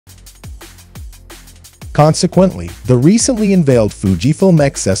Consequently, the recently unveiled Fujifilm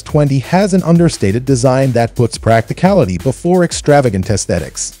X S-20 has an understated design that puts practicality before extravagant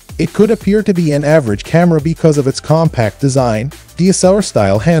aesthetics. It could appear to be an average camera because of its compact design,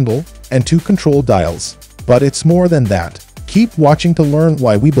 DSLR-style handle, and 2 control dials. But it's more than that. Keep watching to learn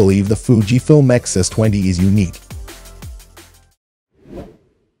why we believe the Fujifilm X S-20 is unique.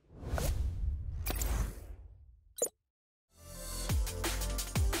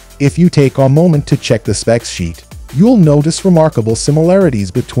 If you take a moment to check the specs sheet, you'll notice remarkable similarities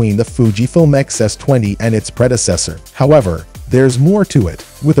between the Fujifilm X S-20 and its predecessor. However, there's more to it,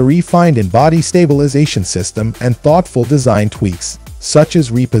 with a refined in-body stabilization system and thoughtful design tweaks, such as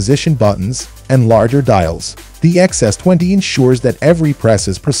reposition buttons and larger dials. The X S-20 ensures that every press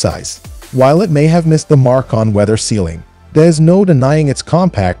is precise. While it may have missed the mark on weather sealing, there's no denying its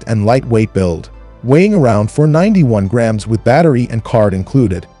compact and lightweight build, weighing around 491 grams with battery and card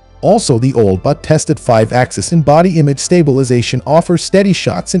included. Also, the old but tested 5-axis in-body image stabilization offers steady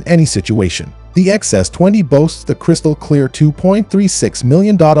shots in any situation. The X S-20 boasts the crystal-clear $2.36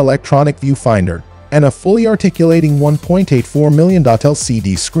 million electronic viewfinder and a fully articulating $1.84 million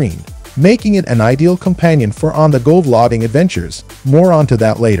LCD screen, making it an ideal companion for on-the-go vlogging adventures. More onto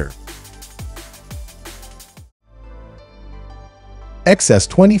that later. X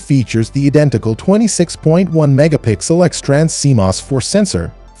S-20 features the identical 26.1 megapixel X-Trans CMOS 4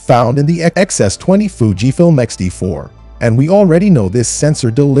 sensor found in the X S-20 Fujifilm X-D4, and we already know this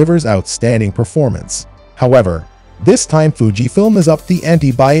sensor delivers outstanding performance. However, this time Fujifilm is up the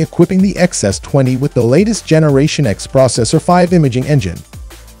ante by equipping the X S-20 with the latest Generation X Processor 5 imaging engine.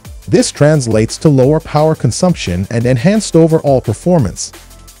 This translates to lower power consumption and enhanced overall performance.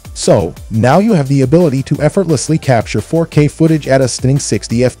 So, now you have the ability to effortlessly capture 4K footage at a stunning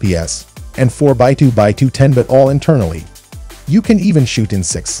 60 FPS and 4x2x2 10-bit all internally. You can even shoot in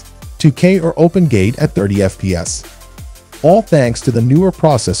 2K or open gate at 30 FPS. All thanks to the newer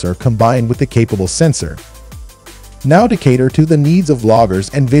processor combined with the capable sensor. Now, to cater to the needs of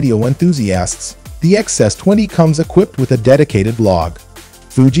vloggers and video enthusiasts, the X S-20 comes equipped with a dedicated vlog.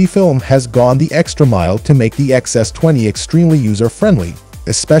 Fujifilm has gone the extra mile to make the X S-20 extremely user-friendly,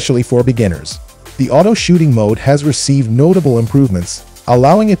 especially for beginners. The auto shooting mode has received notable improvements,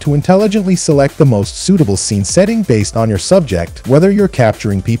 allowing it to intelligently select the most suitable scene setting based on your subject. Whether you're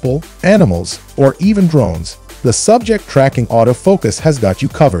capturing people, animals, or even drones, the subject tracking autofocus has got you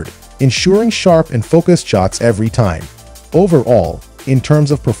covered, ensuring sharp and focused shots every time. Overall, in terms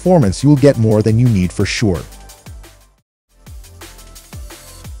of performance, you'll get more than you need for sure.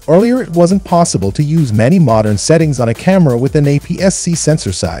 Earlier, it wasn't possible to use many modern settings on a camera with an APS-C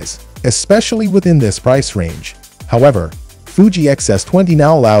sensor size, especially within this price range. However, Fuji X S-20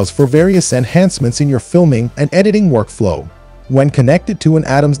 now allows for various enhancements in your filming and editing workflow. When connected to an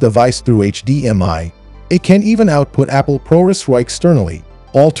Atom's device through HDMI, it can even output Apple ProRes RAW externally.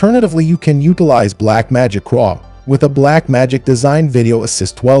 Alternatively, you can utilize Blackmagic RAW with a Blackmagic Design Video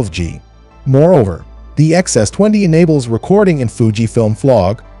Assist 12G. Moreover, the X S-20 enables recording in Fujifilm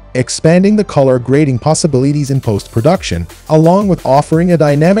Vlog, expanding the color grading possibilities in post-production, along with offering a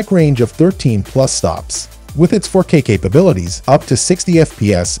dynamic range of 13+ stops. With its 4K capabilities, up to 60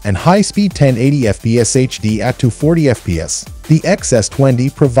 FPS and high-speed 1080 FPS HD at 240 FPS, the X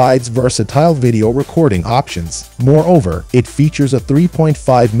S-20 provides versatile video recording options. Moreover, it features a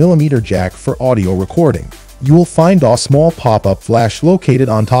 3.5mm jack for audio recording. You will find a small pop-up flash located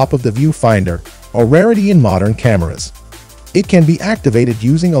on top of the viewfinder, a rarity in modern cameras. It can be activated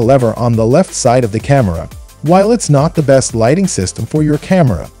using a lever on the left side of the camera. While it's not the best lighting system for your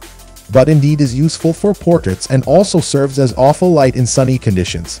camera, but indeed is useful for portraits and also serves as awful light in sunny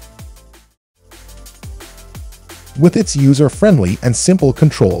conditions. With its user-friendly and simple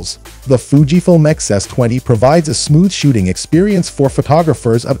controls, the Fujifilm X S-20 provides a smooth shooting experience for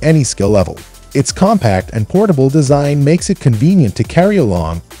photographers of any skill level. Its compact and portable design makes it convenient to carry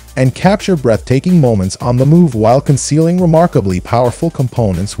along and capture breathtaking moments on the move while concealing remarkably powerful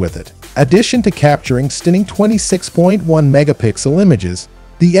components with it. In addition to capturing stunning 26.1 megapixel images,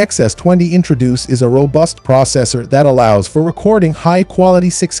 the X S-20 introduces a robust processor that allows for recording high-quality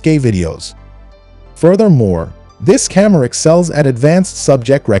 6K videos. Furthermore, this camera excels at advanced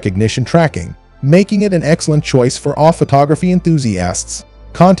subject recognition tracking, making it an excellent choice for all photography enthusiasts,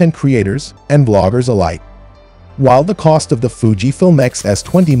 content creators, and vloggers alike. While the cost of the Fujifilm X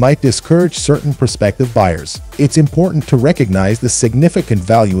S-20 might discourage certain prospective buyers, it's important to recognize the significant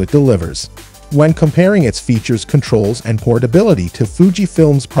value it delivers. When comparing its features, controls, and portability to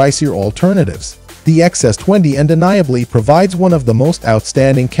Fujifilm's pricier alternatives, the X S-20 undeniably provides one of the most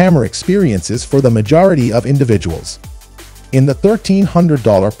outstanding camera experiences for the majority of individuals. in the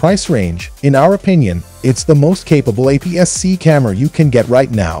 $1,300 price range. In our opinion, it's the most capable APS-C camera you can get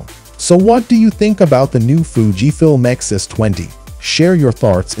right now. So what do you think about the new Fujifilm X S-20? Share your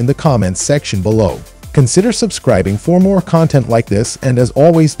thoughts in the comments section below. Consider subscribing for more content like this, and as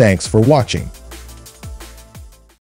always, thanks for watching.